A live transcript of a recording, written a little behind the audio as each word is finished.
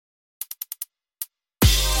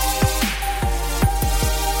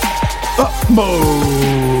utmost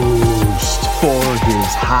for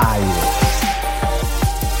his highest.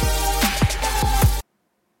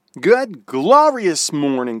 Good, glorious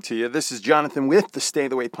morning to you. This is Jonathan with the Stay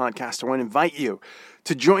the Way podcast. I want to invite you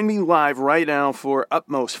to join me live right now for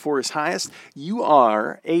Utmost for His Highest. You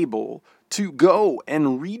are able to go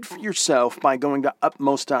and read for yourself by going to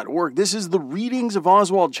utmost.org. This is the readings of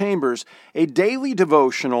Oswald Chambers, a daily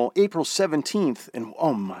devotional, April 17th. And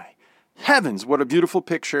oh my heavens, what a beautiful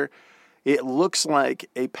picture. It looks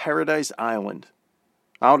like a paradise island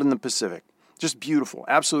out in the Pacific. Just beautiful,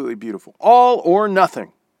 absolutely beautiful. All or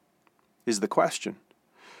nothing is the question.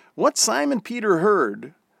 What Simon Peter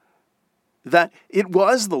heard that it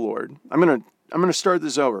was the Lord. I'm going to start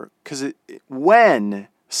this over because when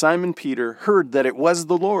Simon Peter heard that it was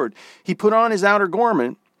the Lord, he put on his outer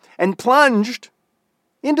garment and plunged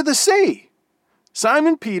into the sea.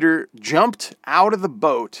 Simon Peter jumped out of the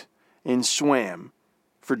boat and swam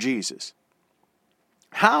for Jesus.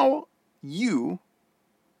 Have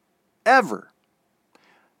you ever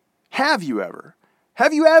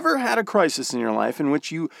had a crisis in your life in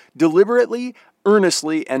which you deliberately,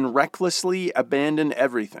 earnestly, and recklessly abandon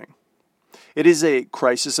everything? It is a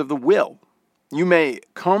crisis of the will. You may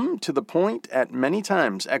come to the point at many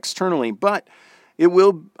times externally, but it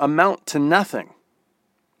will amount to nothing.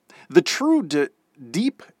 The true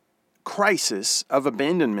deep crisis of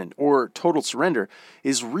abandonment or total surrender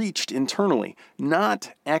is reached internally,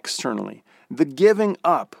 not externally. The giving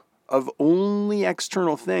up of only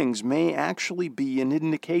external things may actually be an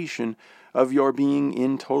indication of your being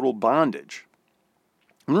in total bondage.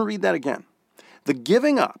 I'm going to read that again. The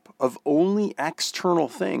giving up of only external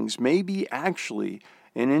things may be actually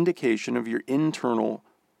an indication of your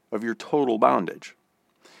total bondage.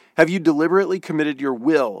 Have you deliberately committed your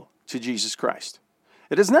will to Jesus Christ?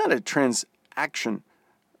 It is not a transaction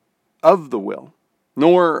of the will,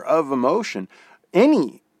 nor of emotion.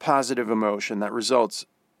 Any positive emotion that results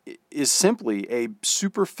is simply a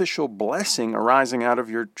superficial blessing arising out of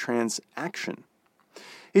your transaction.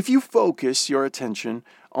 If you focus your attention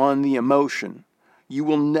on the emotion, you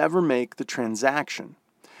will never make the transaction.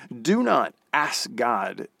 Do not ask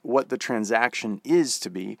God what the transaction is to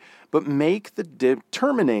be, but make the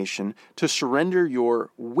determination to surrender your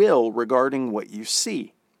will regarding what you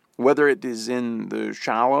see, whether it is in the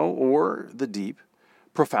shallow or the deep,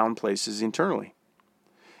 profound places internally.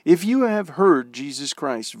 If you have heard Jesus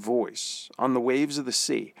Christ's voice on the waves of the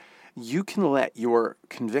sea, you can let your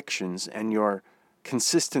convictions and your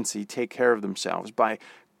consistency take care of themselves by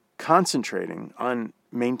concentrating on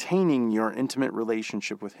maintaining your intimate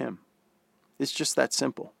relationship with Him. It's just that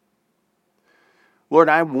simple. Lord,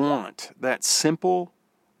 I want that simple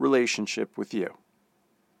relationship with you.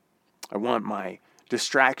 I want my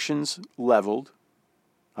distractions leveled.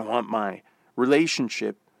 I want my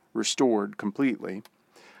relationship restored completely.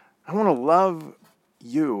 I want to love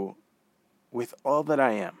you with all that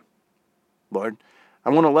I am. Lord,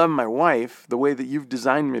 I want to love my wife the way that you've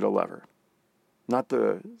designed me to love her, not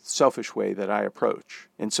the selfish way that I approach.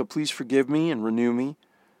 And so please forgive me and renew me.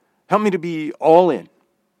 Help me to be all in,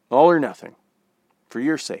 all or nothing, for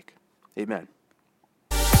your sake. Amen.